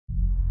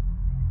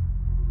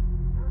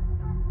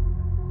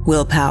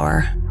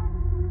Willpower.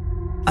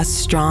 A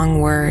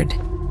strong word,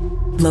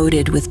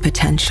 loaded with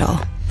potential.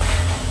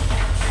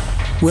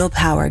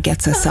 Willpower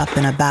gets us up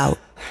and about.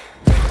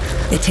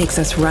 It takes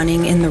us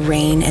running in the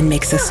rain and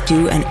makes us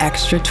do an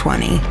extra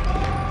 20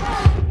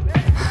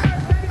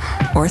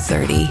 or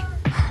 30.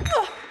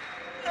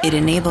 It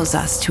enables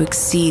us to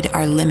exceed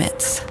our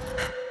limits.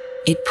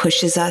 It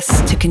pushes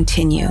us to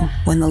continue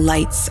when the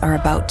lights are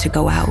about to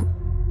go out.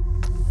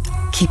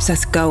 Keeps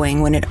us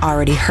going when it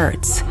already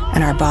hurts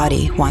and our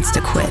body wants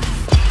to quit.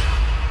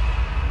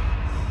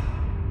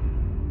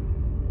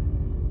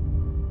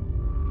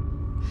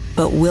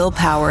 But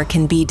willpower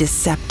can be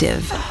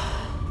deceptive.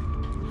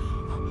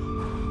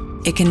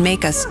 It can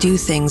make us do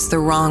things the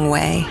wrong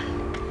way,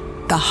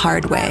 the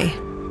hard way.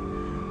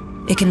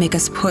 It can make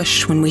us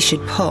push when we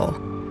should pull,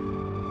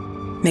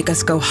 make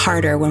us go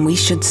harder when we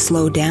should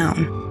slow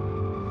down.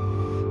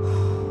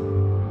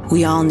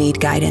 We all need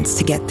guidance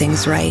to get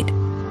things right,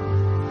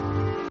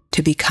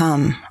 to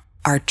become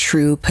our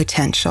true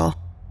potential.